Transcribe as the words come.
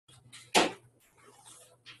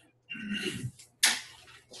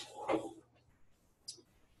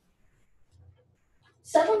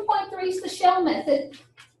shell method,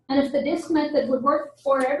 and if the disk method would work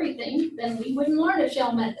for everything, then we wouldn't learn a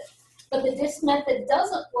shell method. But the disk method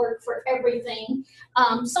doesn't work for everything.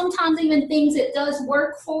 Sometimes even things it does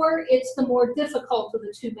work for, it's the more difficult of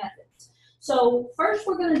the two methods. So first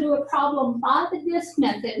we're going to do a problem by the disk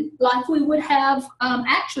method, like we would have,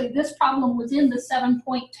 actually this problem was in the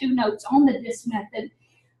 7.2 notes on the disk method.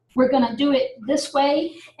 We're going to do it this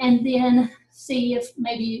way and then see if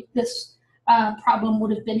maybe this problem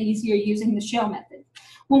would have been easier using the shell method.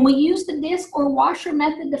 When we use the disk or washer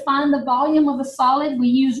method to find the volume of a solid, we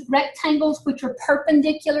use rectangles which are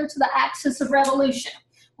perpendicular to the axis of revolution.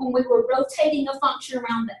 When we were rotating a function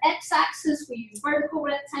around the x-axis, we use vertical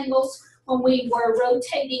rectangles. When we were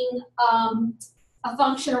rotating a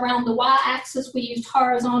function around the y-axis, we used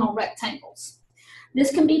horizontal rectangles.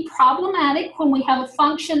 This can be problematic when we have a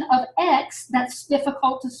function of x that's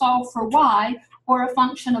difficult to solve for y, or a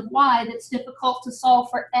function of y that's difficult to solve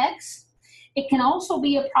for x. It can also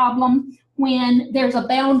be a problem when there's a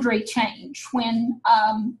boundary change, when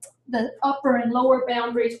the upper and lower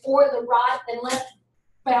boundaries or the right and left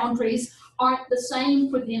boundaries aren't the same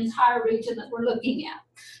for the entire region that we're looking at.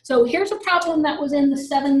 So here's a problem that was in the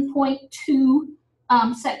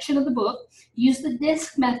 7.2 section of the book. Use the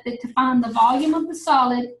disk method to find the volume of the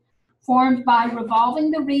solid formed by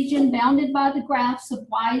revolving the region bounded by the graphs of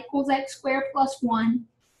y equals x squared plus 1,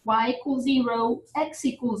 y equals 0, x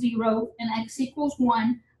equals 0, and x equals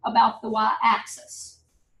 1 about the y-axis.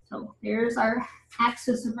 So there's our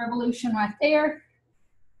axis of revolution right there.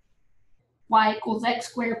 Y equals x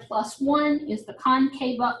squared plus 1 is the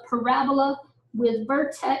concave up parabola with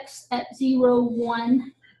vertex at 0,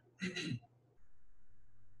 1.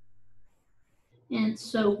 And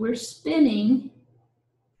so we're spinning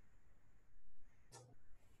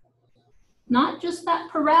not just that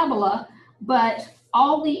parabola, but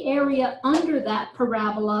all the area under that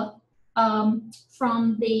parabola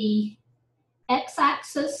from the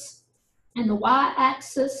x-axis and the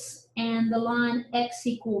y-axis and the line x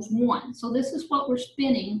equals 1. So this is what we're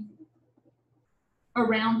spinning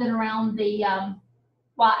around and around the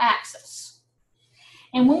y-axis.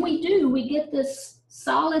 And when we do, we get this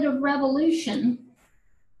solid of revolution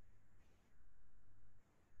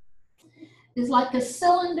is like a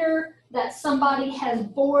cylinder that somebody has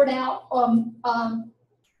bored out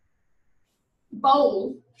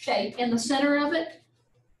bowl shape in the center of it.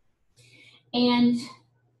 And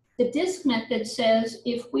the disk method says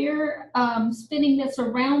if we're spinning this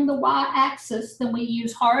around the y-axis, then we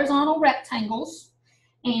use horizontal rectangles.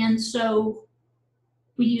 And so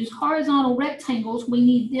we use horizontal rectangles. We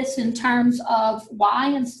need this in terms of y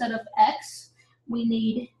instead of x. We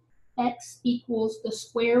need x equals the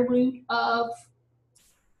square root of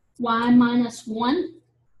y minus 1.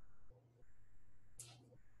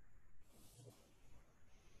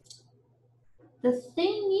 The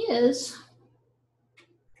thing is,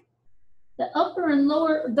 the upper and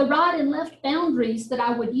lower, the right and left boundaries that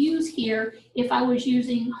I would use here if I was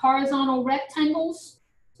using horizontal rectangles,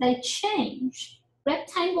 they change.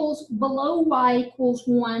 Rectangles below y equals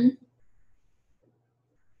 1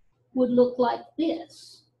 would look like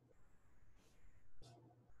this,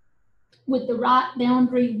 with the right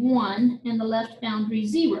boundary 1 and the left boundary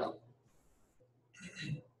 0.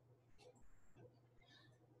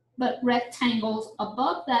 But rectangles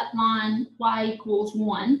above that line, y equals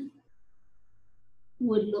 1,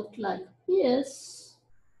 would look like this,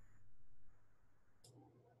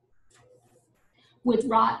 with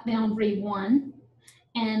right boundary 1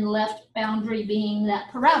 and left boundary being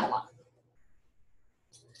that parabola.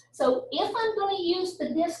 So if I'm going to use the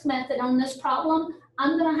disk method on this problem,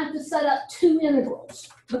 I'm going to have to set up two integrals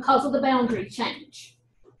because of the boundary change.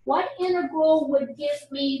 What integral would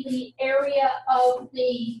give me the area of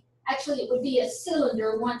the, actually it would be a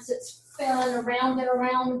cylinder once it's filling around and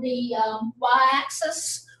around the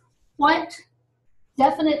y-axis. What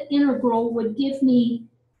definite integral would give me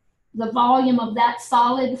the volume of that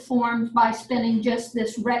solid formed by spinning just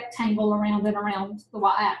this rectangle around and around the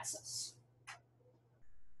y-axis?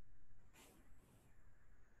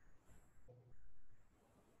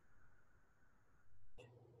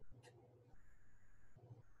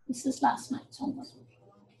 This is last night's homework.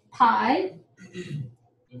 Pi,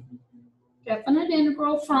 definite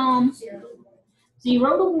integral from 0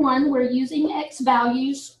 to 1. We're using x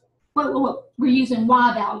values. Well, we're using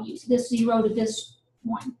y values, this 0 to this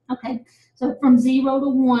 1. Okay, so from 0 to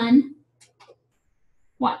 1,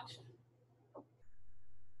 what?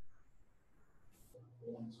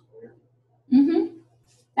 1 squared.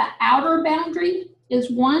 The outer boundary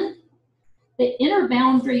is 1. The inner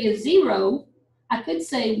boundary is 0. I could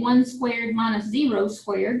say 1 squared minus 0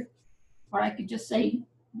 squared, or I could just say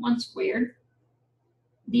 1 squared,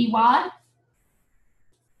 dy.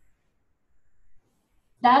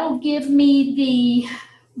 That'll give me the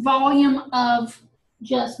volume of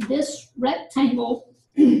just this rectangle,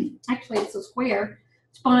 actually it's a square,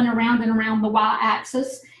 spun around and around the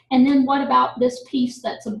y-axis. And then what about this piece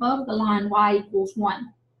that's above the line y equals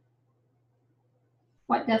 1?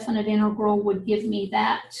 What definite integral would give me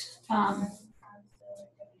that?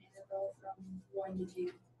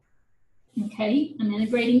 Okay, I'm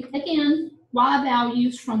integrating again y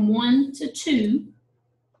values from 1 to 2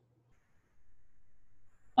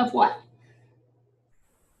 of what?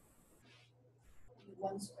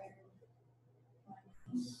 1 squared.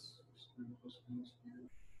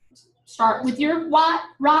 Start with your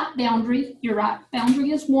right boundary. Your right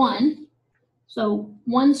boundary is 1. So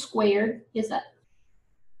 1 squared is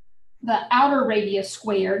the outer radius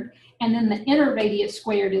squared, and then the inner radius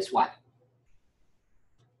squared is what?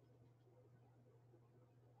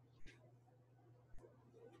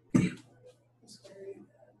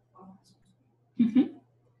 Mm-hmm.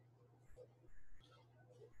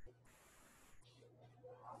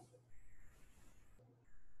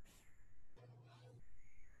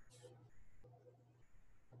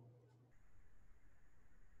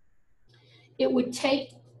 It would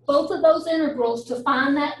take both of those integrals to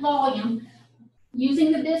find that volume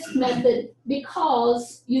using the disk method,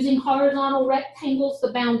 because using horizontal rectangles,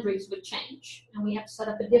 the boundaries would change. And we have to set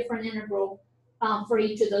up a different integral for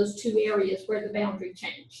each of those two areas where the boundary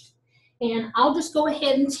changed. And I'll just go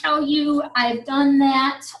ahead and tell you I've done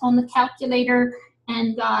that on the calculator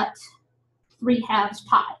and got 3/2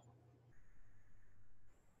 pi.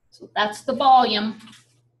 So that's the volume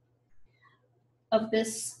of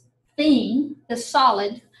this thing, the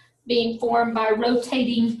solid, being formed by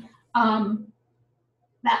rotating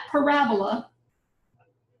that parabola,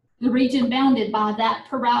 the region bounded by that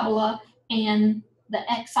parabola and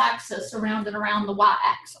the x-axis around and around the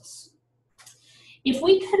y-axis. If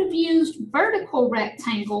we could have used vertical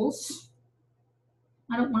rectangles,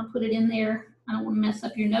 I don't want to put it in there, I don't want to mess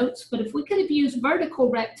up your notes, but if we could have used vertical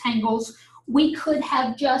rectangles, we could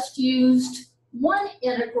have just used one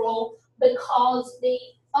integral, because the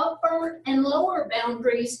upper and lower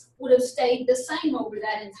boundaries would have stayed the same over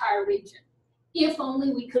that entire region. If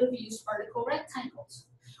only we could have used vertical rectangles.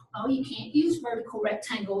 Well, you can't use vertical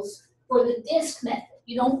rectangles for the disk method.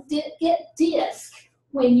 You don't get disk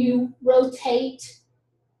when you rotate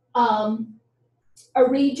a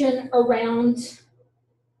region around,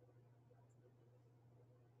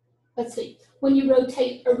 let's see, when you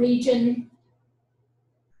rotate a region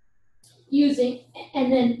using,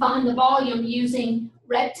 and then find the volume using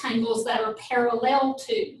rectangles that are parallel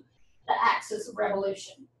to the axis of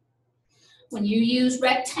revolution. When you use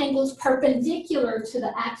rectangles perpendicular to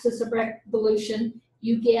the axis of revolution,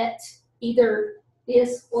 you get either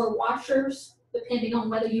disk or washers, depending on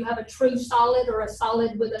whether you have a true solid or a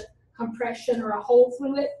solid with a compression or a hole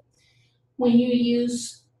through it. When you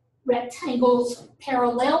use rectangles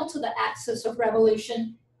parallel to the axis of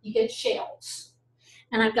revolution, you get shells.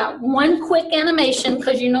 And I've got one quick animation,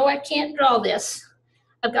 because you know I can't draw this.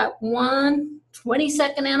 I've got one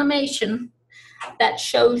 20-second animation that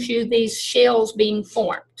shows you these shells being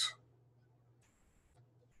formed.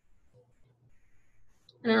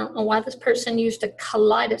 And I don't know why this person used a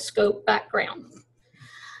kaleidoscope background.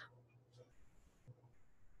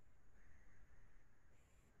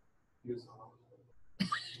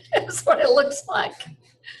 That's what it looks like.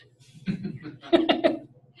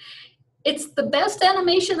 It's the best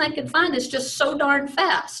animation I could find. It's just so darn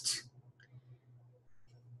fast.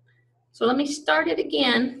 So let me start it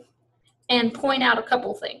again and point out a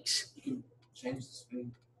couple things. Change the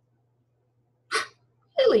speed.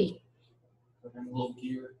 Really? Put in a little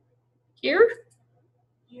gear. Here?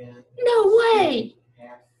 Yeah. No way.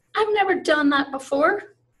 Half. I've never done that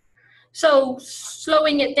before. So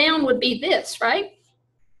slowing it down would be this, right?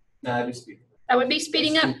 No, that'd be speed. That would be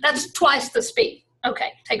speeding up. That's twice the speed.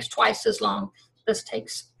 Okay, takes twice as long. This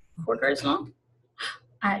takes a quarter as long.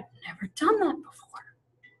 I've never done that before.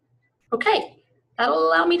 Okay, that'll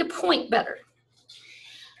allow me to point better.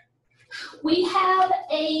 We have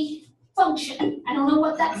a function. I don't know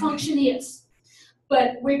what that function is,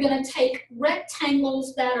 but we're going to take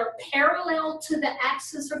rectangles that are parallel to the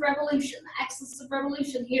axis of revolution. The axis of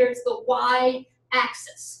revolution here is the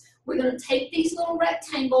y-axis. We're going to take these little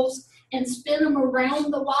rectangles and spin them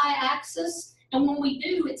around the y-axis, and when we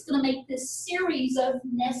do, it's going to make this series of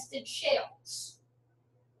nested shells.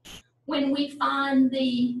 When we find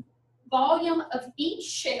the volume of each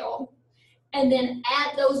shell and then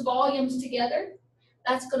add those volumes together,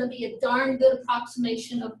 that's going to be a darn good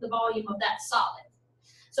approximation of the volume of that solid.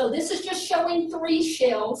 So this is just showing 3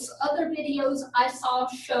 shells. Other videos I saw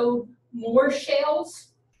showed more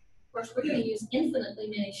shells. Of course, we're going to use infinitely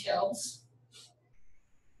many shells.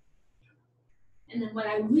 And then what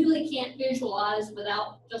I really can't visualize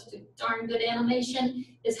without just a darn good animation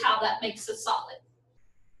is how that makes a solid.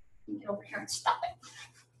 Get over here and stop it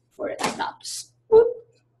before it stops. Whoop.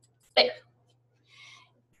 There.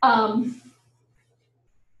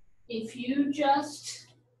 If you just,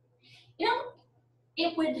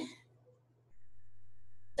 it would,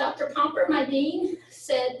 Dr. Pomper, my dean,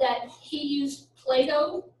 said that he used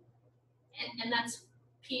Play-Doh, and that's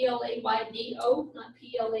Playdo, not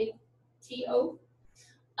Plato.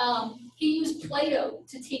 He used Play-Doh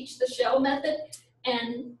to teach the shell method,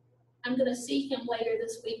 and I'm gonna see him later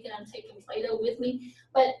this week, and I'm taking Play-Doh with me,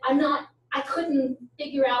 but I couldn't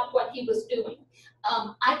figure out what he was doing.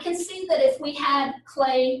 I can see that if we had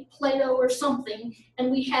clay, Play-Doh or something, and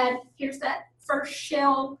we had, here's that first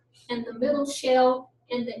shell, and the middle shell,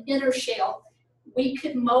 and the inner shell, we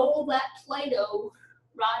could mold that Play-Doh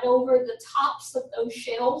right over the tops of those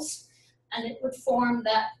shells, and it would form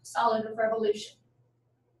that solid of revolution.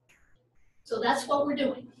 So that's what we're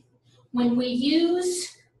doing. When we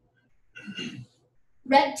use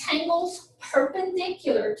rectangles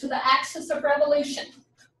perpendicular to the axis of revolution,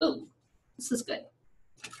 ooh, this is good.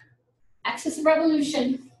 Axis of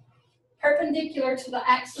revolution, perpendicular to the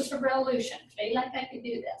axis of revolution. Okay, like I could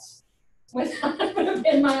do this without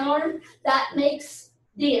in my arm. That makes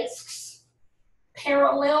discs.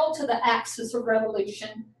 Parallel to the axis of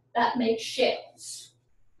revolution, that makes shells.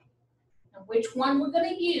 Now, which one we're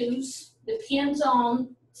going to use depends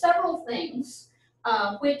on several things.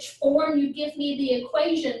 Which form you give me the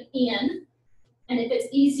equation in, and if it's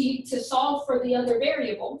easy to solve for the other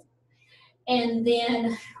variable, and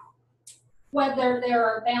then whether there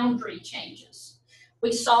are boundary changes.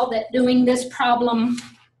 We saw that doing this problem,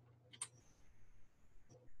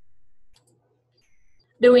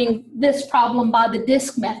 by the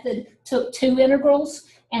disk method took 2 integrals,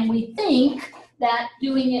 and we think that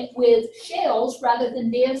doing it with shells rather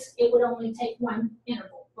than disk, it would only take 1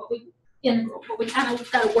 integral, but we kind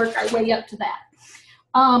of got to work our way up to that.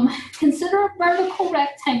 Consider a vertical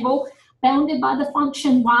rectangle bounded by the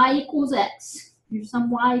function y equals x. Here's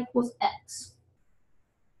some y equals x.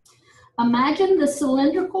 Imagine the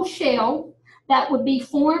cylindrical shell that would be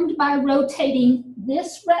formed by rotating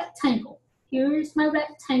this rectangle. Here's my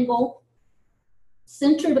rectangle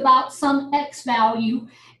centered about some x value,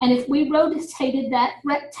 and if we rotated that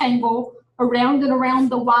rectangle around and around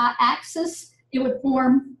the y-axis, it would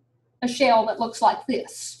form a shell that looks like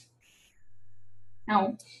this.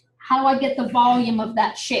 Now, how do I get the volume of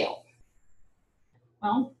that shell?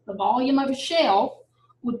 Well, the volume of a shell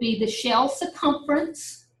would be the shell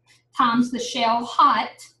circumference times the shell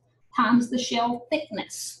height times the shell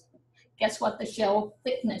thickness. Guess what the shell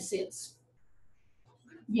thickness is?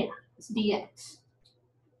 Yeah, it's dx.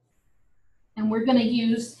 And we're going to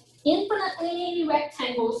use infinitely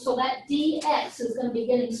rectangles, so that dx is going to be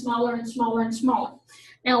getting smaller and smaller and smaller.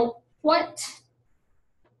 Now, what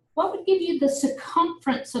would give you the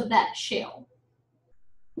circumference of that shell?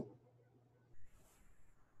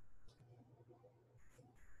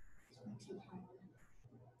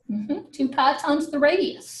 Mm-hmm. 2 pi times the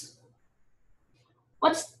radius.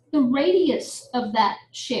 What's the radius of that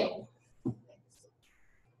shell?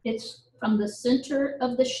 It's from the center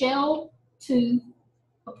of the shell to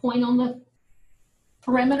a point on the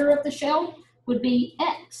perimeter of the shell would be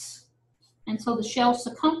x. And so the shell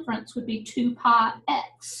circumference would be 2 pi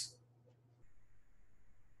x.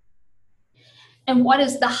 And what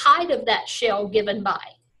is the height of that shell given by?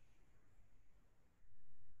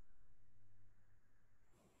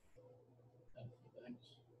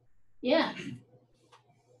 Yeah.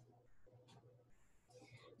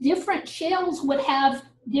 Different shells would have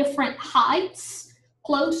different heights.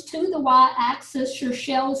 Close to the y-axis, your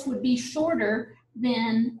shells would be shorter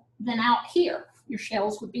than out here. Your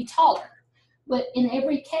shells would be taller. But in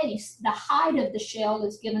every case, the height of the shell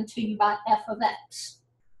is given to you by f of x.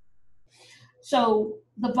 So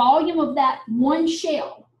the volume of that one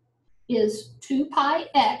shell is 2 pi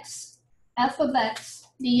x f of x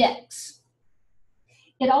dx.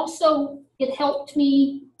 It helped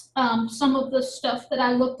me, some of the stuff that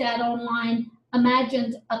I looked at online,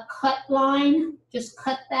 imagined a cut line, just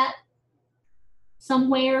cut that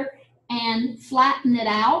somewhere and flatten it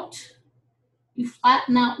out. You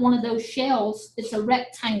flatten out one of those shells, it's a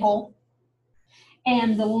rectangle,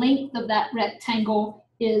 and the length of that rectangle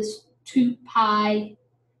is 2 pi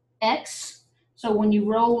x. So when you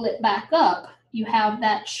roll it back up, you have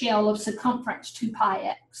that shell of circumference 2 pi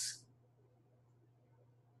x.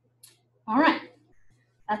 All right,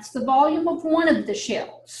 That's the volume of one of the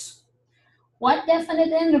shells. What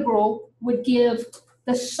definite integral would give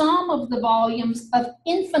the sum of the volumes of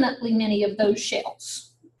infinitely many of those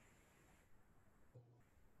shells?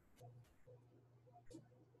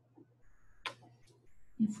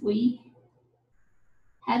 If we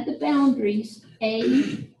had the boundaries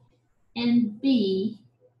A and B,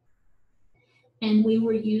 and we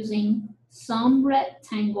were using some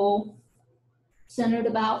rectangle centered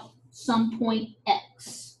about some point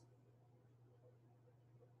X,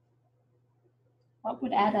 what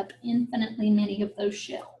would add up infinitely many of those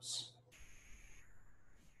shells?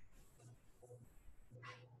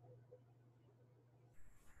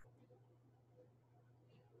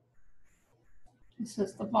 This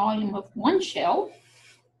is the volume of one shell.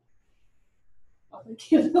 What would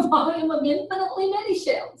give the volume of infinitely many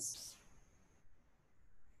shells?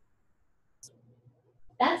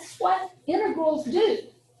 That's what integrals do.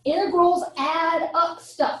 Integrals add up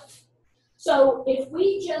stuff. So if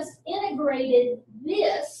we just integrated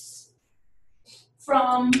this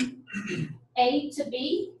from A to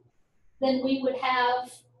B, then we would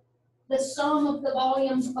have the sum of the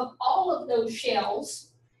volumes of all of those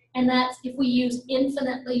shells. And that's, if we use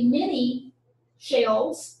infinitely many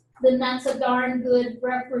shells, then that's a darn good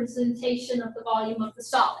representation of the volume of the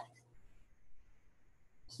solid.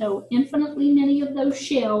 So infinitely many of those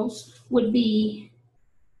shells would be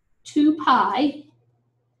 2 pi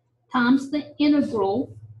times the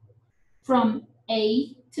integral from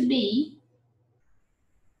A to B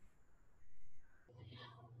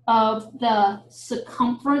of the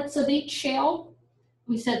circumference of each shell.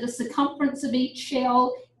 We said the circumference of each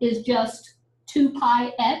shell is just 2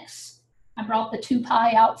 pi x. I brought the 2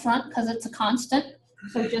 pi out front because it's a constant,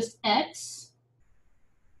 so just x,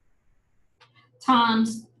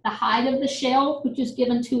 times the height of the shell, which is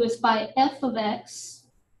given to us by f of x,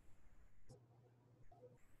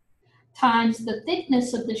 times the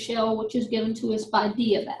thickness of the shell, which is given to us by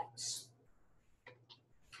d of x.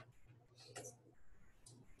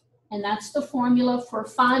 And that's the formula for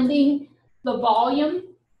finding the volume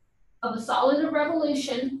of a solid of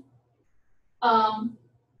revolution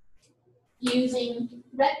using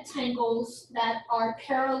rectangles that are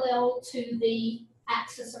parallel to the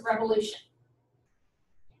axis of revolution.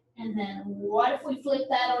 And then what if we flip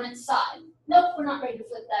that on its side? Nope, we're not ready to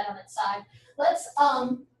flip that on its side. Let's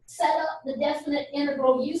set up the definite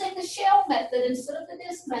integral using the shell method instead of the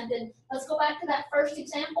disk method. Let's go back to that first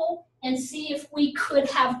example and see if we could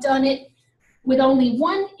have done it with only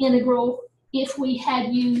one integral if we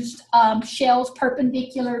had used shells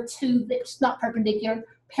perpendicular to this, not perpendicular,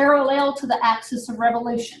 parallel to the axis of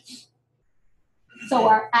revolution. So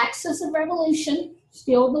our axis of revolution,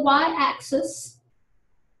 still the y-axis,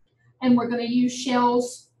 and we're going to use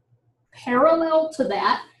shells parallel to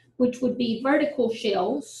that, which would be vertical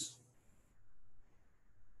shells.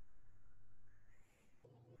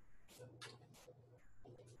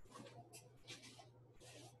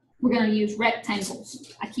 We're going to use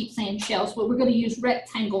rectangles. I keep saying shells, but we're going to use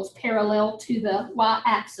rectangles parallel to the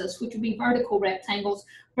y-axis, which would be vertical rectangles.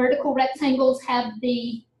 Vertical rectangles have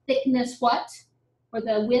the thickness what? Or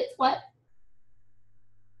the width what?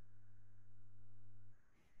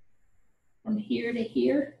 From here to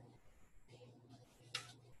here.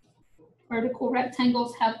 Vertical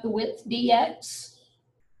rectangles have the width dx.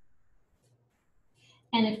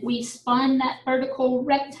 And if we spun that vertical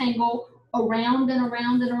rectangle around and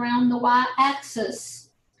around and around the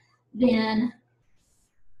y-axis, then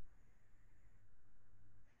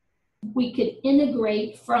we could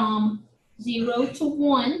integrate from 0 to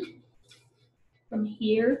 1, from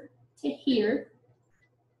here to here,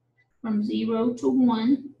 from 0 to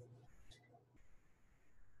 1.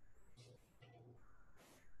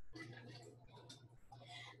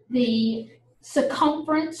 The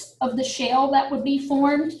circumference of the shell that would be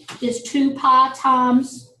formed is 2 pi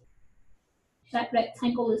times, that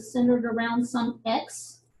rectangle is centered around some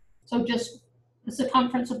x. So just the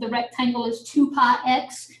circumference of the rectangle is 2 pi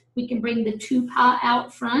x. We can bring the 2 pi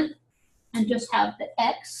out front and just have the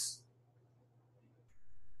x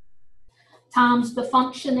times the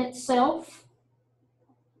function itself,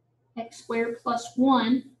 x squared plus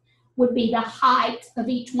 1, would be the height of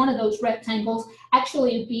each one of those rectangles.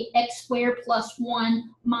 Actually, it would be x squared plus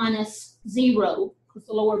 1 minus 0, because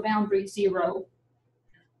the lower boundary is 0.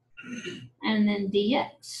 And then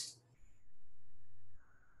dx.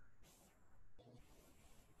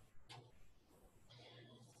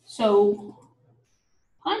 So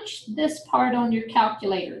punch this part on your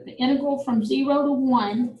calculator. The integral from 0 to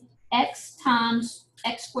 1, x times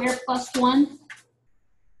x squared plus 1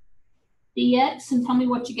 dx, and tell me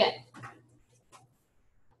what you get.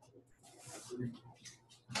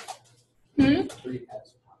 3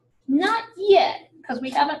 halves pi. Not yet, because we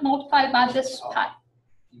haven't multiplied by this pi.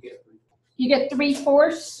 You get 3. You get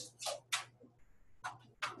 3/4.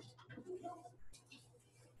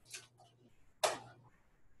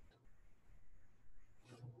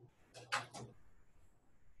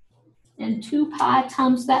 And 2 pi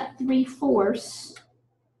times that 3/4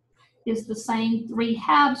 is the same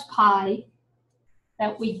 3/2 pi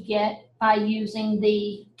that we get by using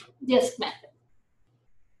the disk method.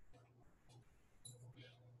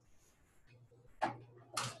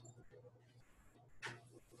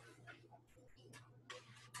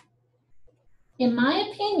 In my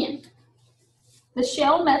opinion, the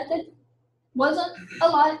shell method wasn't a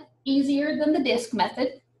lot easier than the disk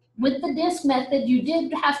method. With the disk method, you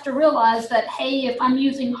did have to realize that, hey, if I'm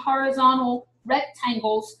using horizontal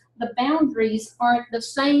rectangles, the boundaries aren't the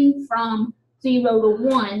same from 0 to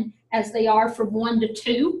 1 as they are from 1 to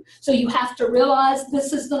 2. So you have to realize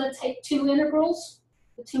this is going to take 2 integrals.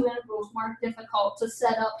 The 2 integrals weren't difficult to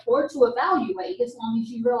set up or to evaluate as long as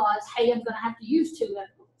you realize, hey, I'm going to have to use 2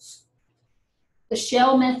 integrals. The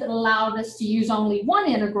shell method allowed us to use only 1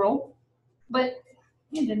 integral, but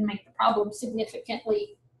it didn't make the problem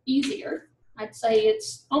significantly easier. I'd say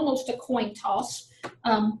it's almost a coin toss,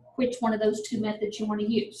 which one of those 2 methods you want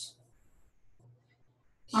to use.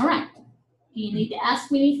 All right. Do you need to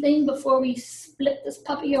ask me anything before we split this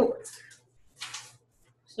puppy over?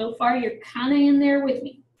 So far, you're kind of in there with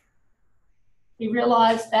me. You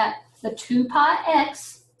realize that the 2 pi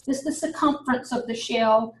x is the circumference of the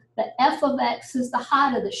shell, the f of x is the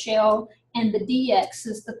height of the shell, and the dx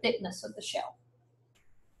is the thickness of the shell.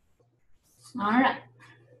 All right.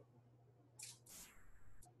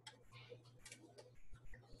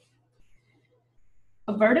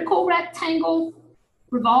 A vertical rectangle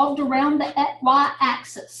revolved around the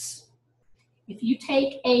y-axis. If you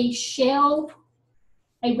take a shell,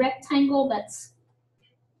 a rectangle that's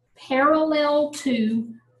parallel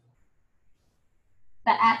to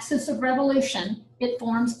the axis of revolution, it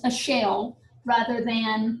forms a shell rather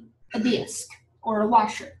than a disc or a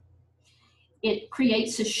washer. It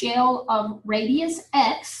creates a shell of radius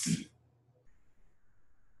x.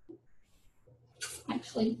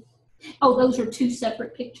 Actually, oh, those are 2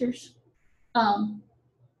 separate pictures.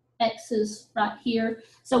 X is right here.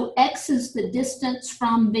 So x is the distance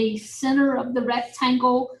from the center of the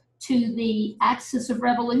rectangle to the axis of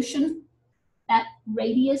revolution. That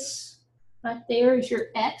radius right there is your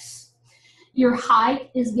x. Your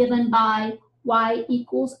height is given by y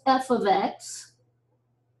equals f of x.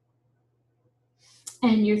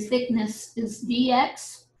 And your thickness is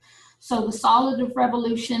dx. So the solid of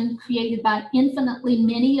revolution created by infinitely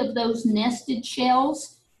many of those nested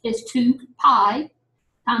shells is 2 pi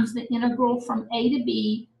times the integral from a to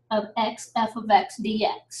b of x f of x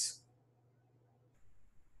dx.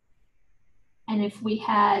 And if we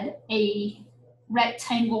had a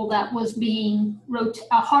rectangle that was being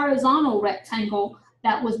a horizontal rectangle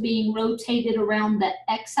that was being rotated around the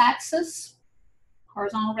x-axis,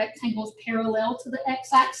 horizontal rectangle is parallel to the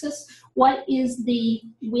x-axis. What is the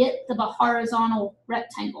width of a horizontal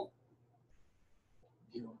rectangle?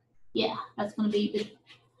 Yeah, that's going to be the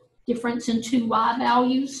difference in 2 y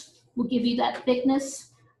values will give you that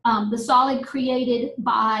thickness. The solid created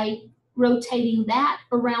by rotating that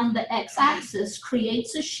around the x-axis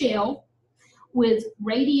creates a shell with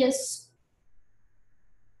radius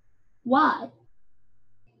y.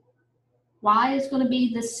 Y is going to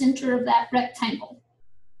be the center of that rectangle.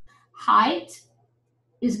 Height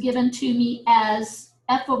is given to me as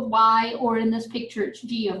f of y, or in this picture it's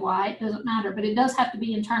g of y, it doesn't matter, but it does have to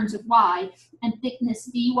be in terms of y, and thickness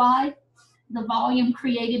dy. The volume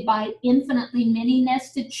created by infinitely many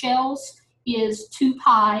nested shells is 2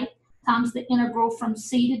 pi times the integral from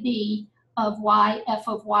c to d of y f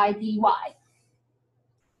of y dy.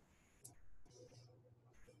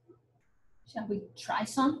 Shall we try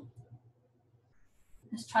some?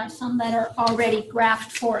 Let's try some that are already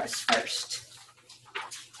graphed for us first.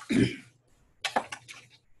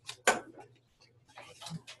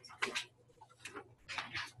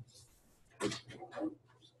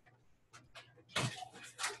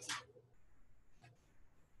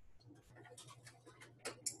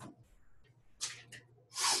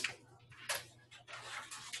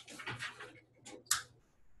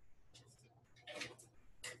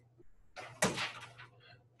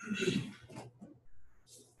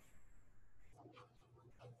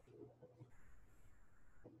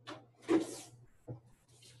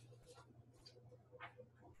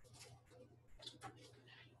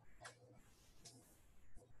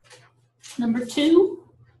 Number 2,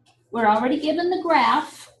 we're already given the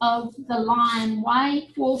graph of the line y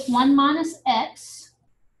equals 1 minus x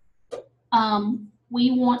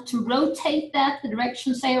we want to rotate that, the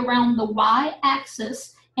direction, say, around the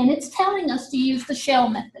y-axis, and it's telling us to use the shell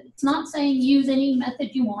method. It's not saying use any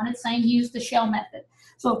method you want, it's saying use the shell method.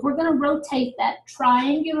 So if we're going to rotate that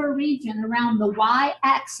triangular region around the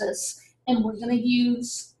y-axis, and we're going to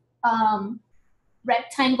use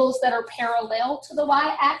rectangles that are parallel to the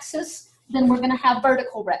y-axis, then we're going to have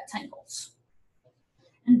vertical rectangles.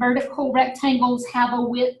 And vertical rectangles have a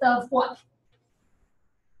width of what?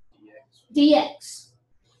 Dx.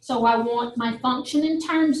 So I want my function in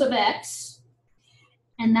terms of x,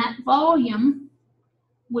 and that volume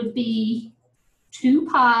would be 2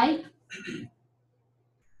 pi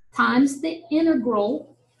times the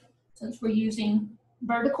integral, since we're using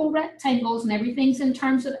vertical rectangles and everything's in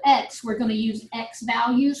terms of x, we're going to use x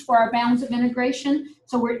values for our bounds of integration.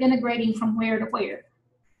 So we're integrating from where to where?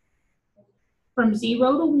 From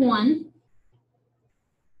 0 to 1.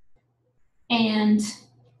 And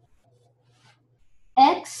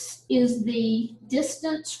x is the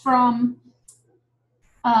distance from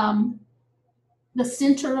the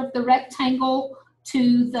center of the rectangle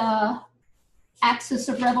to the axis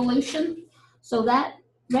of revolution. So that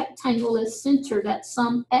rectangle is centered at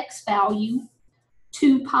some x value.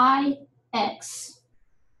 2 pi x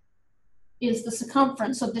is the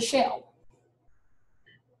circumference of the shell.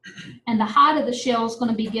 And the height of the shell is going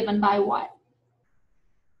to be given by what?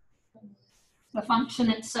 The function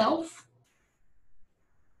itself.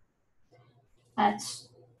 That's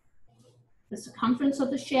the circumference of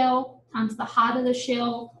the shell times the height of the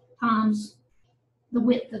shell times the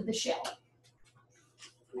width of the shell.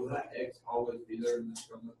 Will that x always be there in this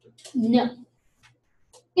shell method? No.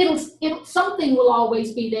 It'll something will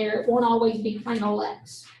always be there. It won't always be plain old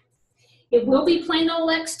x. It will be plain old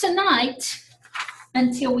x tonight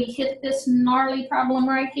until we hit this gnarly problem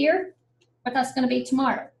right here, but that's going to be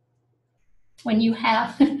tomorrow. When you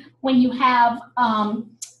have the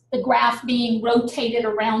graph being rotated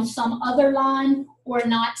around some other line or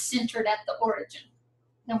not centered at the origin,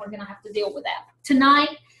 then we're going to have to deal with that.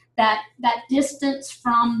 Tonight, that distance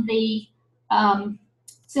from the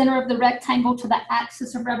center of the rectangle to the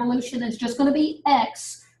axis of revolution is just going to be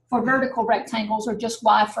x for vertical rectangles or just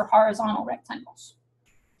y for horizontal rectangles.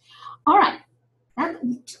 All right.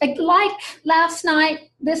 Like last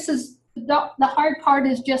night, this is the hard part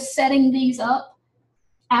is just setting these up.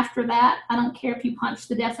 After that, I don't care if you punch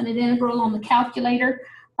the definite integral on the calculator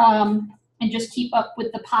and just keep up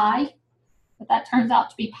with the pi, but that turns out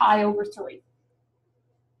to be pi over 3.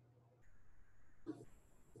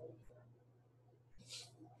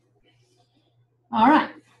 All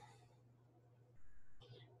right.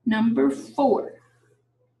 Number 4.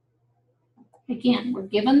 Again, we're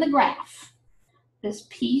given the graph. This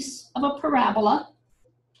piece of a parabola.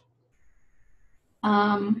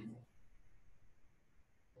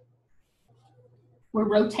 We're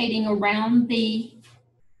rotating around the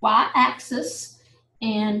y-axis,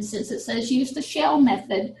 and since it says use the shell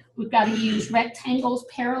method, we've got to use rectangles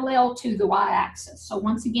parallel to the y-axis. So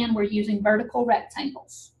once again, we're using vertical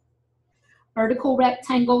rectangles. Vertical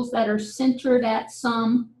rectangles that are centered at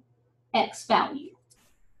some x value.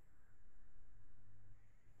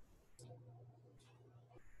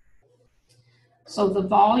 So the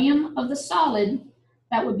volume of the solid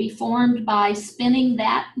that would be formed by spinning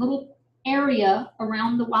that little area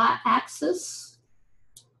around the y-axis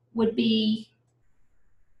would be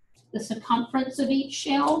the circumference of each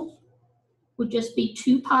shell would just be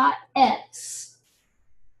 2 pi x.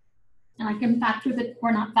 And I can factor the,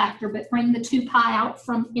 or not factor, but bring the 2 pi out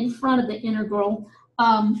from in front of the integral.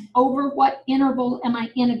 Over what interval am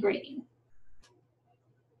I integrating?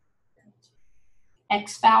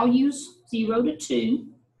 X values 0 to 2,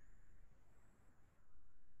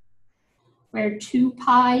 where 2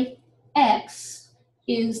 pi x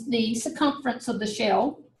is the circumference of the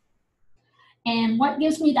shell. And what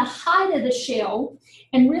gives me the height of the shell?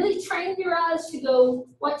 And really train your eyes to go,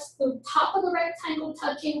 what's the top of the rectangle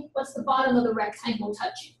touching? What's the bottom of the rectangle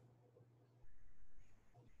touching?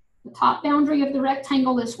 The top boundary of the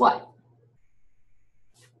rectangle is what?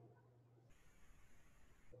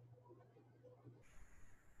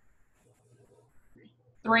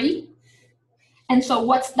 3. And so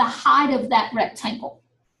what's the height of that rectangle?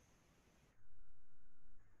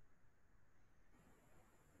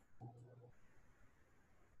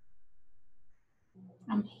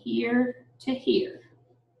 From here to here,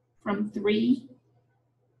 from 3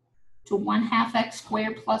 to 1/2 x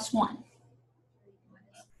squared plus 1.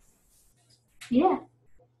 Yeah.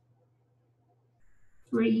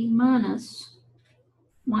 3 minus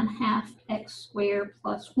 1/2 x squared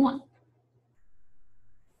plus 1.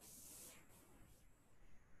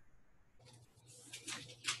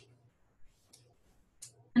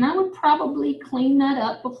 And I would probably clean that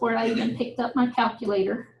up before I even picked up my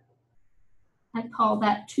calculator. I'd call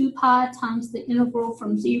that 2 pi times the integral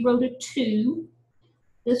from 0 to 2.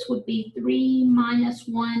 This would be 3 minus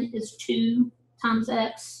 1 is 2 times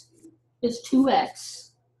x is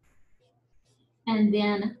 2x. And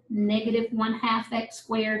then negative 1/2 x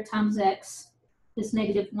squared times x is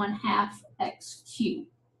negative 1/2 x cubed.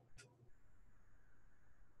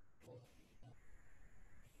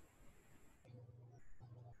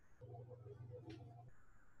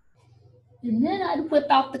 And then I'd whip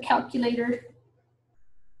out the calculator.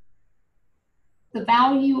 The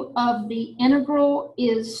value of the integral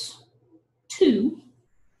is 2.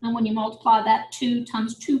 And when you multiply that 2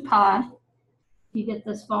 times 2 pi, you get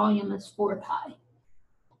this volume as 4 pi.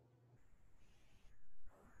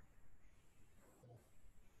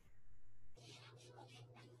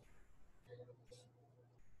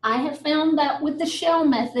 I have found that with the shell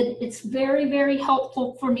method, it's very, very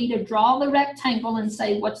helpful for me to draw the rectangle and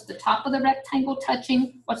say, what's the top of the rectangle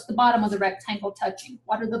touching? What's the bottom of the rectangle touching?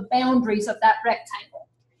 What are the boundaries of that rectangle?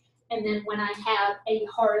 And then when I have a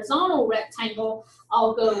horizontal rectangle,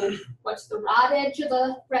 I'll go, what's the right edge of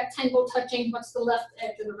the rectangle touching? What's the left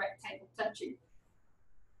edge of the rectangle touching?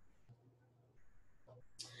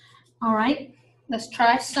 All right, let's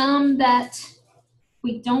try some that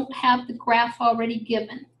we don't have the graph already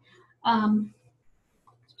given.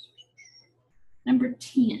 Number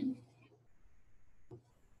 10.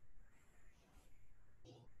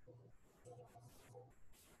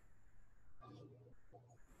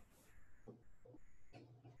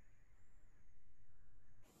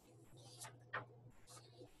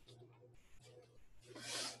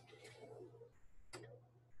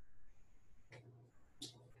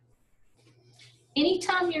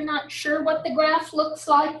 Anytime you're not sure what the graph looks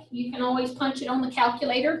like, you can always punch it on the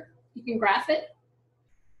calculator. You can graph it.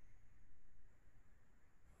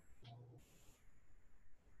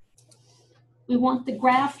 We want the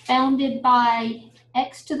graph bounded by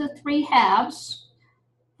x to the 3/2,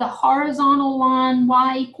 the horizontal line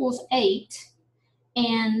y equals 8,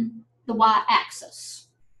 and the y-axis.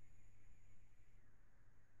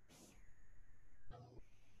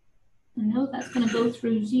 I know that's going to go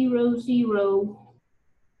through 0, 0,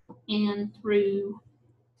 and through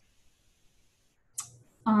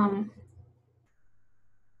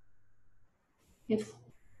if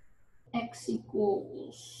x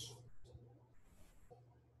equals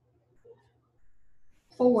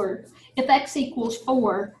 4, if x equals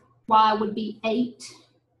 4, y would be 8.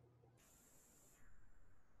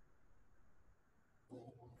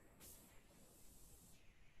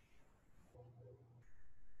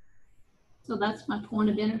 So that's my point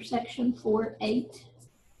of intersection, 4, 8.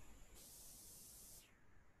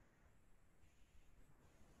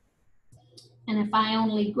 And if I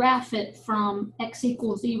only graph it from x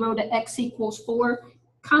equals 0 to x equals 4,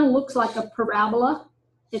 kind of looks like a parabola.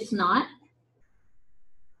 It's not,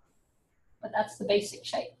 but that's the basic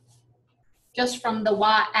shape. Just from the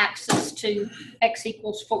y-axis to x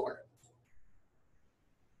equals 4.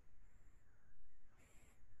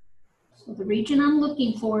 So the region I'm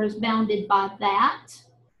looking for is bounded by that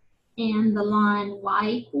and the line y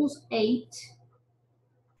equals 8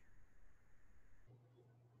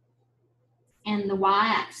 and the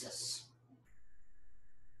y-axis.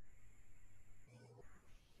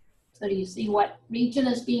 So do you see what region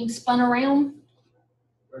is being spun around?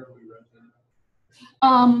 Where are we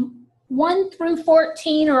representing? 1 through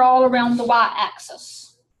 14 are all around the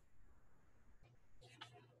y-axis.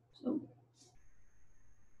 So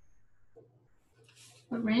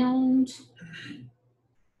around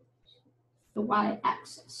the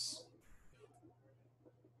y-axis.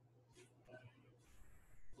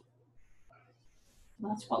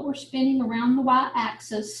 That's what we're spinning around the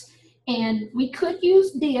y-axis. And we could use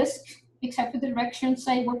disk, except for the direction,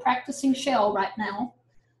 say we're practicing shell right now.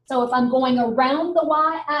 So if I'm going around the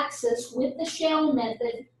y-axis with the shell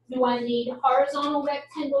method, do I need horizontal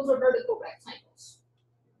rectangles or vertical rectangles?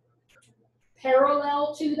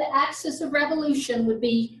 Parallel to the axis of revolution would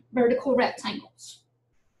be vertical rectangles.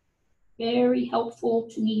 Very helpful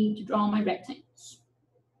to me to draw my rectangles,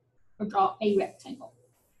 or draw a rectangle.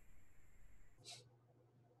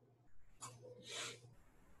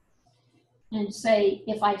 And say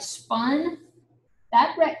if I spun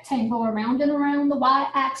that rectangle around and around the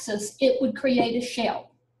y-axis, it would create a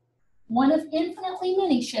shell. One of infinitely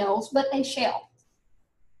many shells, but a shell.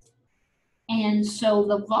 And so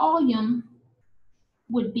the volume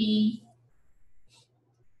would be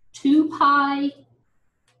 2 pi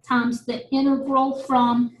times the integral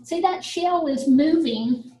from, see that shell is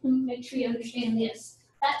moving, let me make sure you understand this.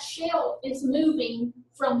 That shell is moving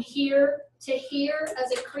from here to here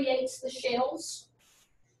as it creates the shells.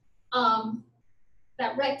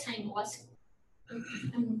 That rectangle,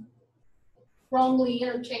 I'm wrongly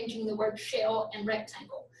interchanging the word shell and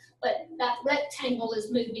rectangle, but that rectangle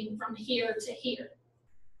is moving from here to here.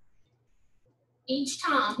 Each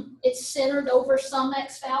time it's centered over some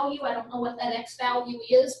x value. I don't know what that x value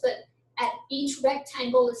is, but at each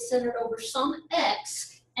rectangle is centered over some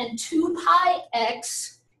x, and 2 pi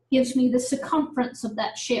x gives me the circumference of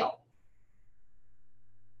that shell.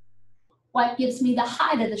 What gives me the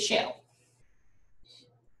height of the shell?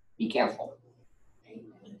 Be careful.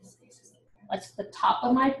 What's the top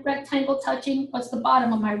of my rectangle touching? What's the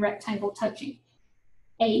bottom of my rectangle touching?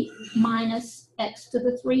 8 minus x to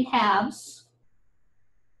the 3/2.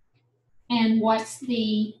 And what's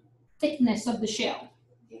the thickness of the shell?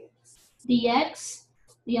 dx.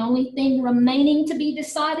 The only thing remaining to be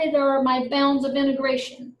decided are my bounds of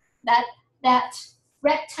integration. That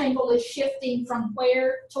rectangle is shifting from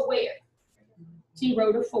where to where?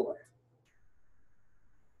 0 to 4.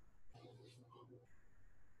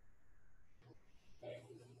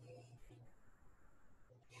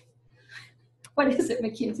 What is it,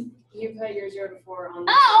 Mackenzie? You put your 0 to 4 on.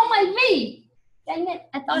 Oh, my V! Dang it,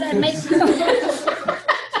 I thought I'd make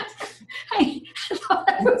I thought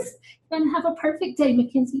I was going to have a perfect day,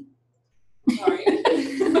 Mackenzie. Sorry.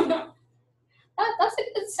 That's a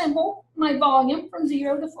good symbol, my volume from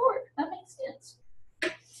 0 to 4. That makes sense.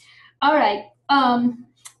 All right,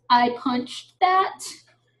 I punched that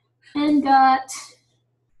and got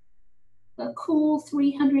a cool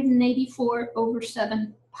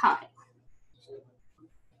 384/7 pi.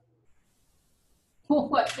 Well,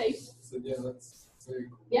 what, Chase? So yeah, that's very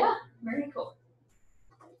cool. Yeah, very cool.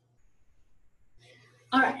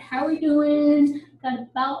 All right, how are we doing? Got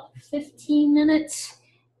about 15 minutes,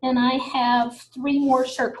 and I have 3 more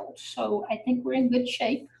circles, so I think we're in good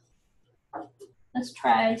shape. Let's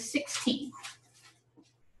try 16.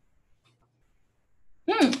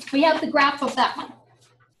 We have the graph of that one.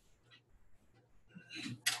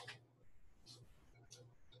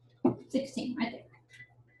 16, right there.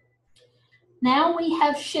 Now we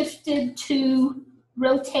have shifted to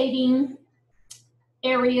rotating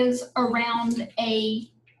areas around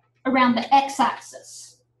the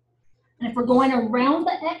x-axis. And if we're going around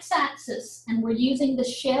the x-axis and we're using the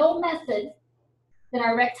shell method, then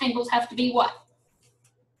our rectangles have to be what?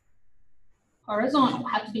 Horizontal,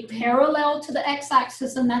 have to be parallel to the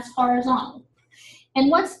x-axis, and that's horizontal.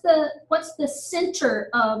 And what's the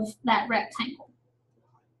center of that rectangle?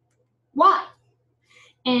 Y.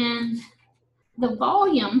 And the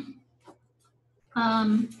volume,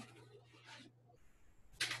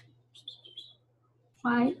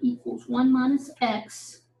 y equals 1 minus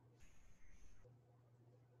x.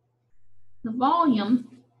 The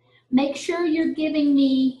volume, make sure you're giving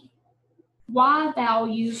me y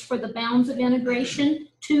values for the bounds of integration,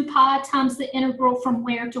 2 pi times the integral from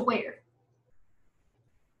where to where?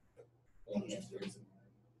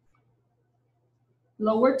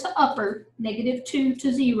 Lower to upper, -2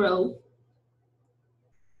 to 0.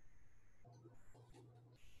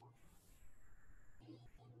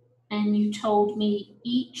 And you told me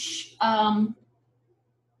each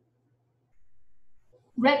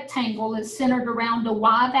rectangle is centered around a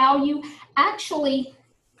y value. Actually,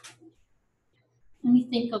 let me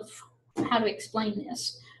think of how to explain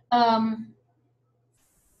this.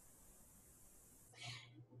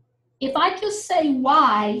 If I just say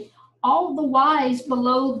y, all the y's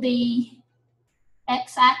below the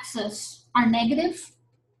x-axis are negative,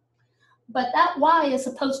 but that y is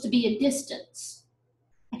supposed to be a distance.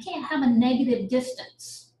 I can't have a negative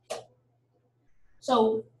distance.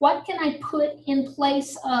 So what can I put in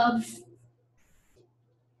place of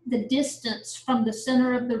the distance from the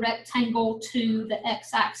center of the rectangle to the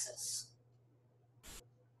x-axis?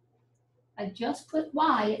 I just put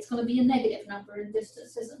y, it's going to be a negative number, and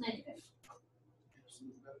distance isn't negative.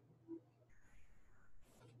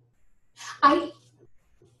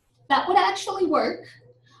 That would actually work.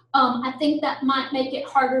 I think that might make it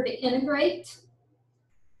harder to integrate,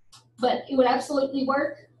 but it would absolutely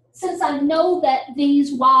work. Since I know that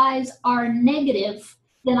these y's are negative,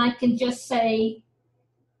 then I can just say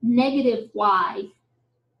negative y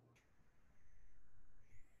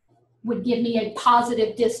would give me a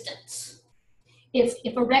positive distance.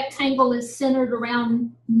 If a rectangle is centered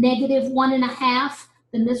around -1.5,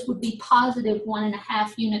 then this would be positive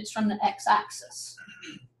 1.5 units from the x-axis.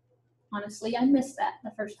 Honestly, I missed that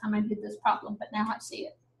the first time I did this problem, but now I see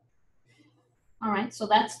it. All right, so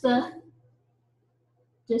that's the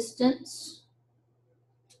distance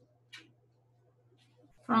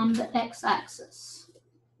from the x-axis.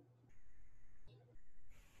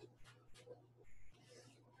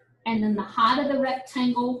 And then the height of the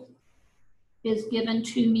rectangle is given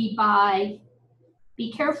to me by,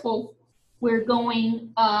 be careful, we're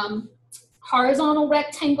going horizontal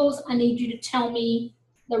rectangles. I need you to tell me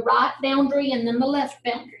the right boundary and then the left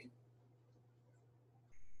boundary.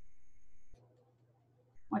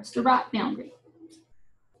 What's the right boundary?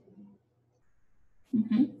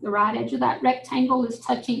 The right edge of that rectangle is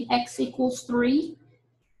touching x equals 3.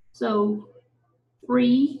 So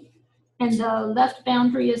 3, and the left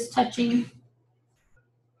boundary is touching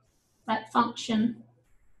that function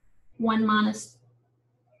 1 minus.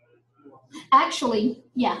 Actually,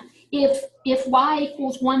 yeah, if y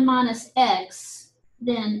equals 1 minus x,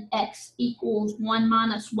 then x equals 1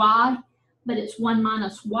 minus y, but it's 1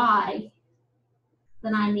 minus y,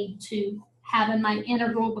 then I need to have in my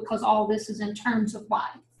integral because all this is in terms of y.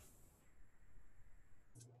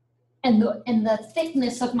 And the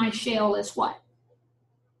thickness of my shell is what?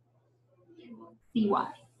 dy.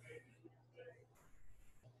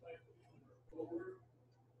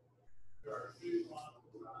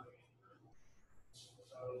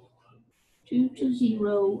 2 to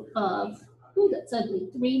 0 of, ooh, that's ugly.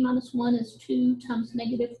 3 minus 1 is 2 times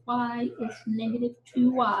negative y is negative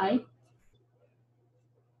 2y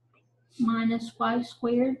minus y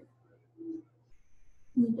squared.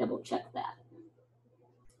 Let me double check that.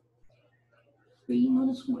 3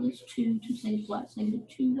 minus 1 is 2 times negative y is negative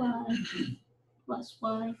 2y plus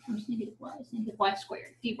y times negative y is negative y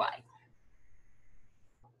squared dy.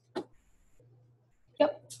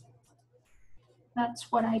 Yep.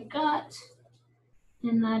 That's what I got.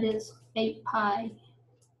 And that is 8 pi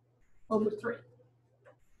over 3.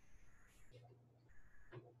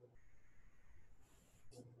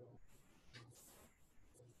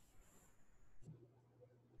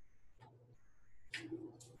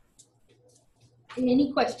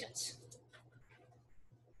 Any questions?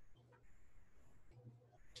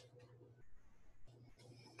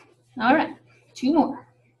 All right, 2 more.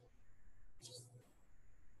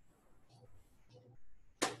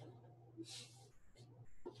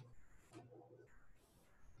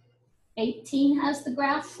 '18 has the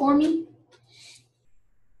graph for me.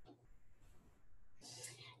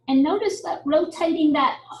 And notice that rotating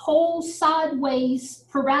that whole sideways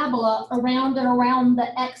parabola around and around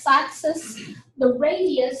the x-axis, the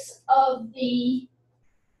radius of the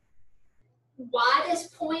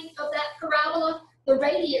widest point of that parabola, the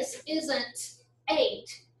radius isn't 8,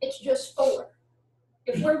 it's just 4.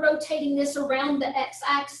 If we're rotating this around the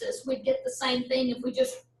x-axis, we'd get the same thing if we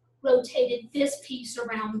just rotated this piece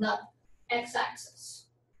around the x-axis.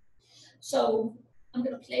 So I'm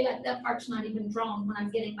going to play like that part's not even drawn when I'm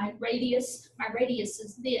getting my radius. My radius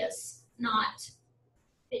is this, not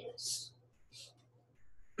this.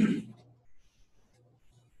 The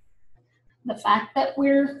fact that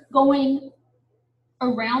we're going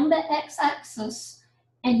around the x-axis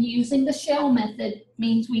and using the shell method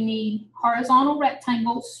means we need horizontal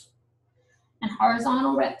rectangles. And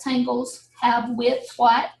horizontal rectangles have width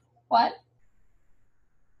what? What?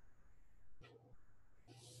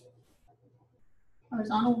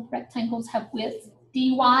 Horizontal rectangles have width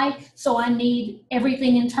dy, so I need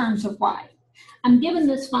everything in terms of y. I'm given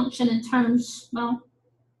this function in terms, well,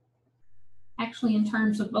 actually in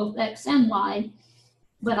terms of both x and y,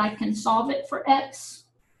 but I can solve it for x.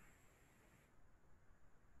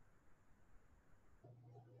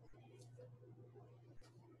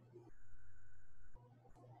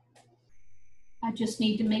 I just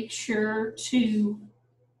need to make sure to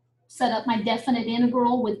set up my definite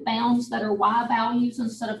integral with bounds that are y values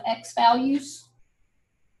instead of x values.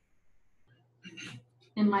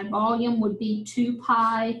 And my volume would be 2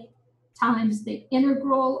 pi times the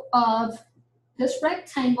integral of this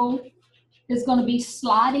rectangle is going to be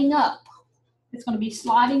sliding up. It's going to be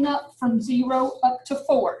sliding up from 0 up to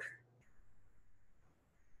 4,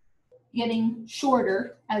 getting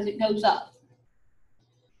shorter as it goes up.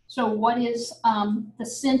 So what is the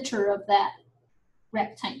center of that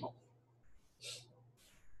rectangle?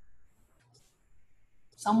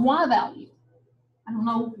 Some y value. I don't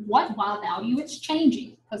know what y value, it's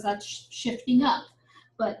changing because that's shifting up.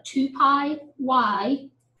 But 2 pi y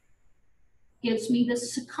gives me the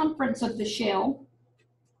circumference of the shell.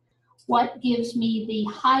 What gives me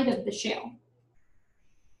the height of the shell?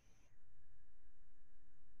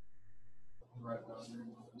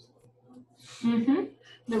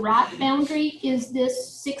 The right boundary is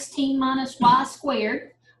this 16 minus y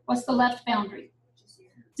squared. What's the left boundary?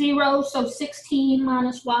 0, so 16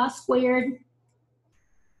 minus y squared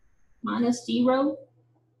minus 0.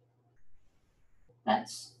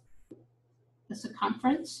 That's the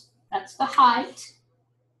circumference. That's the height.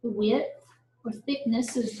 The width or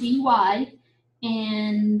thickness is dy.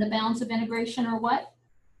 And the bounds of integration are what?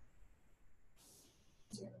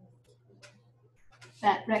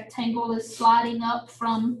 That rectangle is sliding up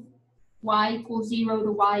from y equals 0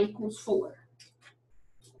 to y equals 4.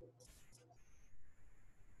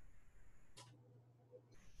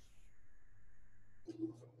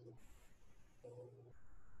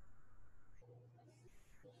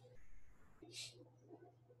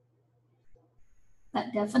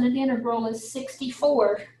 That definite integral is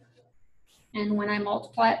 64. And when I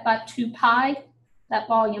multiply it by 2 pi, that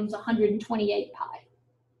volume's 128 pi.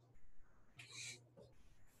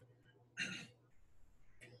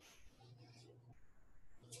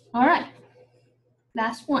 All right,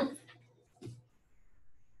 last one.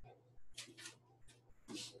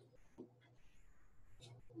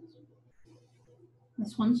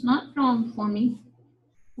 This one's not drawn for me.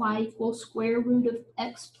 Y equals square root of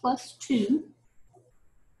x plus 2.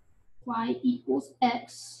 Y equals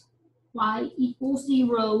x. Y equals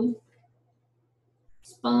 0.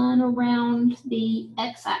 Spun around the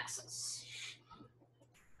x-axis.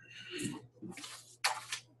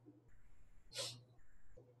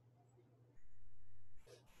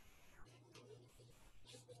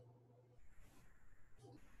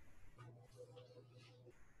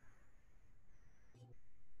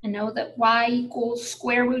 I know that y equals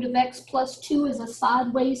square root of x plus 2 is a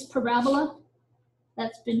sideways parabola.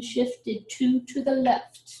 That's been shifted 2 to the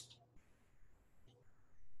left.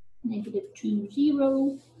 Negative 2,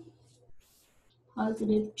 0.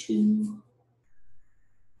 Positive 2,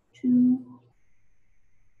 2.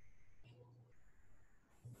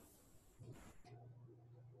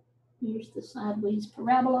 Here's the sideways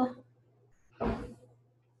parabola.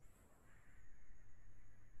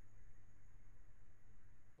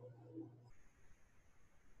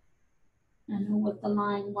 I know what the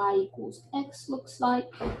line y equals x looks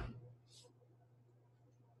like.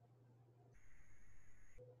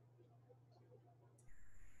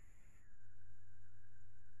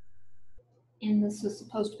 And this is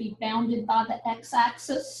supposed to be bounded by the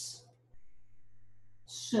x-axis.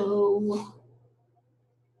 So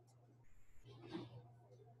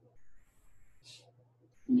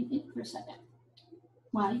let me think for a second.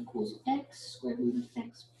 Y equals x, square root of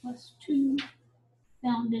x plus 2,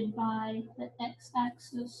 bounded by the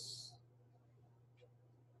x-axis.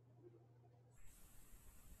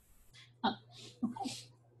 Oh, okay.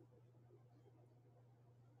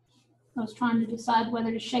 I was trying to decide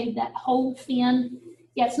whether to shade that whole fin.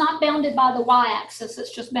 Yeah, it's not bounded by the y-axis,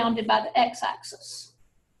 it's just bounded by the x-axis.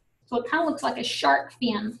 So it kind of looks like a shark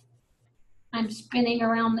fin. I'm spinning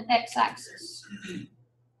around the x-axis.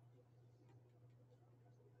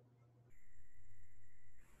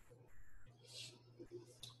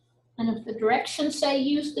 And if the directions say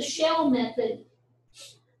use the shell method,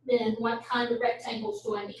 then what kind of rectangles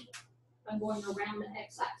do I need? I'm going around the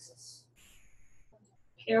x-axis.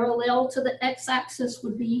 Parallel to the x-axis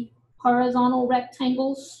would be horizontal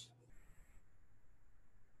rectangles.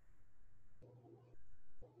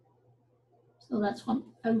 So that's what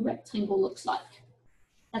a rectangle looks like.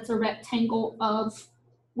 That's a rectangle of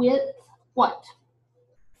width, what?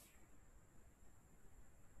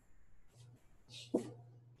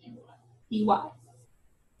 dy.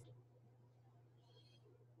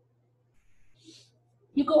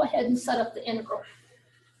 You go ahead and set up the integral.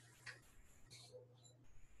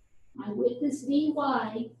 My width is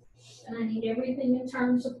dy, and I need everything in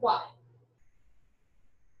terms of y.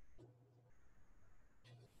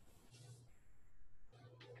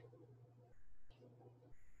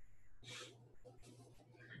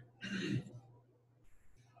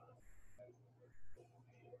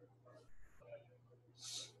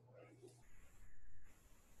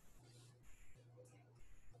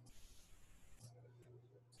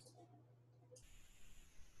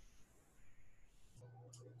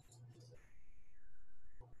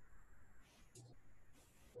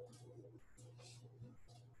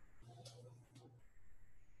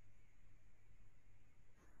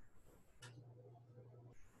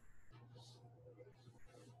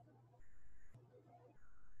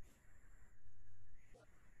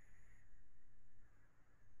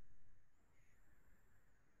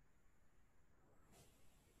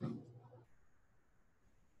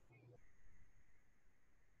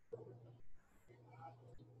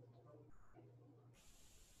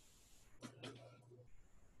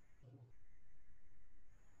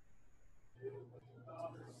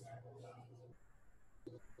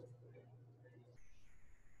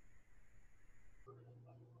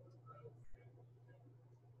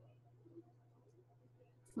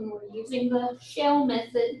 When we're using the shell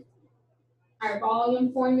method, our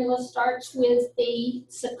volume formula starts with the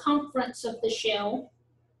circumference of the shell,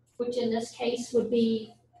 which in this case would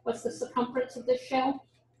be, what's the circumference of the shell?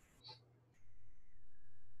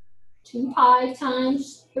 2 pi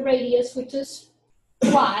times the radius, which is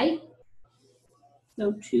y.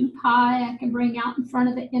 So 2 pi, I can bring out in front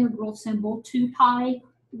of the integral symbol. 2 pi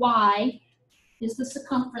y is the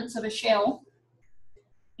circumference of a shell.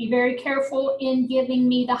 Be very careful in giving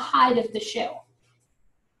me the height of the shell.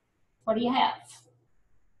 What do you have?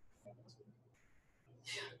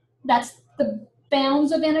 That's the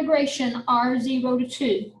bounds of integration are 0 to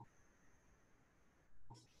 2.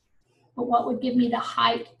 But what would give me the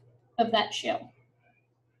height of that shell?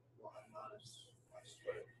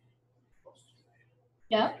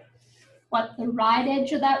 Yep. What the right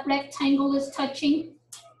edge of that rectangle is touching,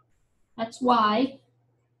 that's y,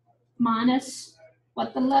 minus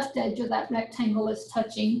what the left edge of that rectangle is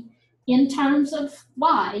touching in terms of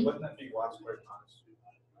y. Wouldn't that be y squared minus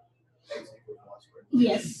 2? X equals y squared.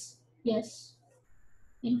 Yes, yes.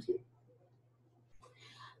 Thank you.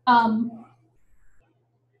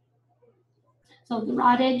 So the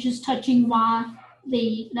right edge is touching y,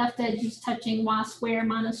 the left edge is touching y squared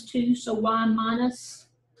minus 2, so y minus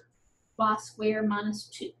y squared minus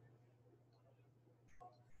 2.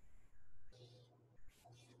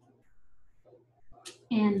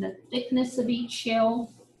 And the thickness of each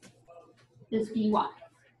shell is dy.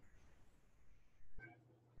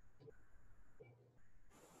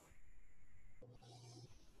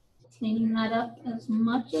 Cleaning that up as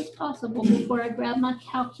much as possible before I grab my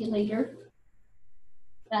calculator.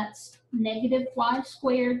 That's negative y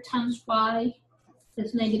squared times y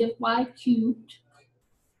is negative y cubed.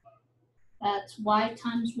 That's y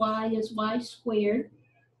times y is y squared.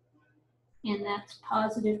 And that's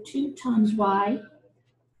positive 2 times y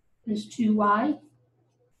is 2y.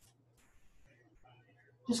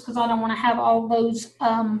 Just because I don't want to have all those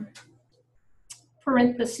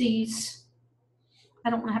parentheses. I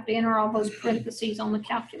don't want to have to enter all those parentheses on the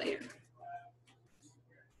calculator.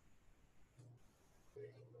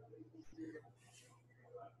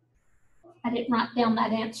 I didn't write down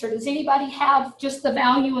that answer. Does anybody have just the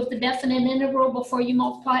value of the definite integral before you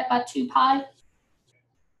multiply it by 2 pi?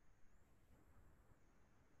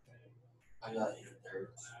 I got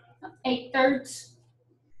 8/3. 8/3.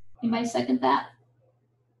 Anybody second that?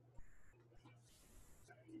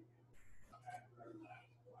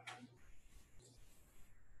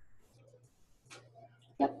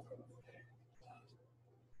 Yep.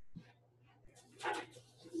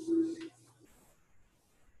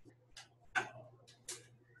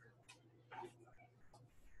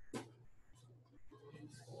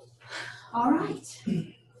 All right.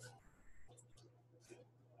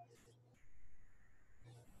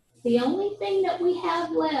 The only thing that we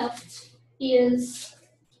have left is,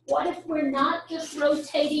 what if we're not just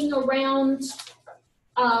rotating around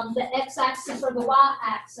the x-axis or the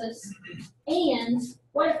y-axis, and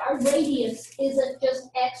what if our radius isn't just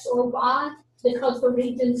x or y because the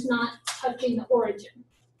region's not touching the origin?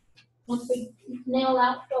 Once we nail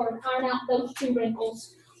out or iron out those 2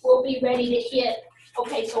 wrinkles, we'll be ready to hit,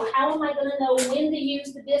 okay, so how am I going to know when to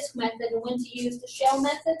use the disk method and when to use the shell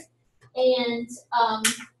method? And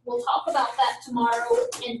we'll talk about that tomorrow,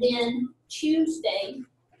 and then Tuesday,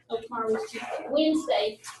 so tomorrow is Tuesday,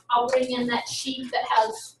 Wednesday, I'll bring in that sheet that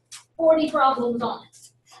has 40 problems on it.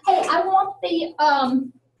 Hey, I want the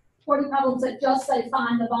 40 problems that just say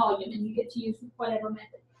find the volume, and you get to use whatever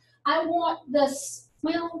method. I want this,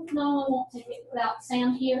 well, no, I won't take it without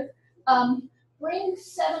Sam here. Bring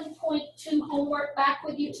 7.2 homework back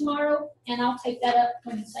with you tomorrow, and I'll take that up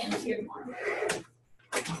when Sam's here tomorrow.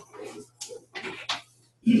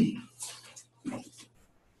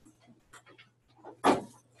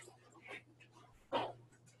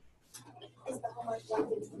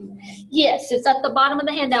 Yes, it's at the bottom of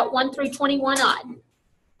the handout, 1 through 21 odd.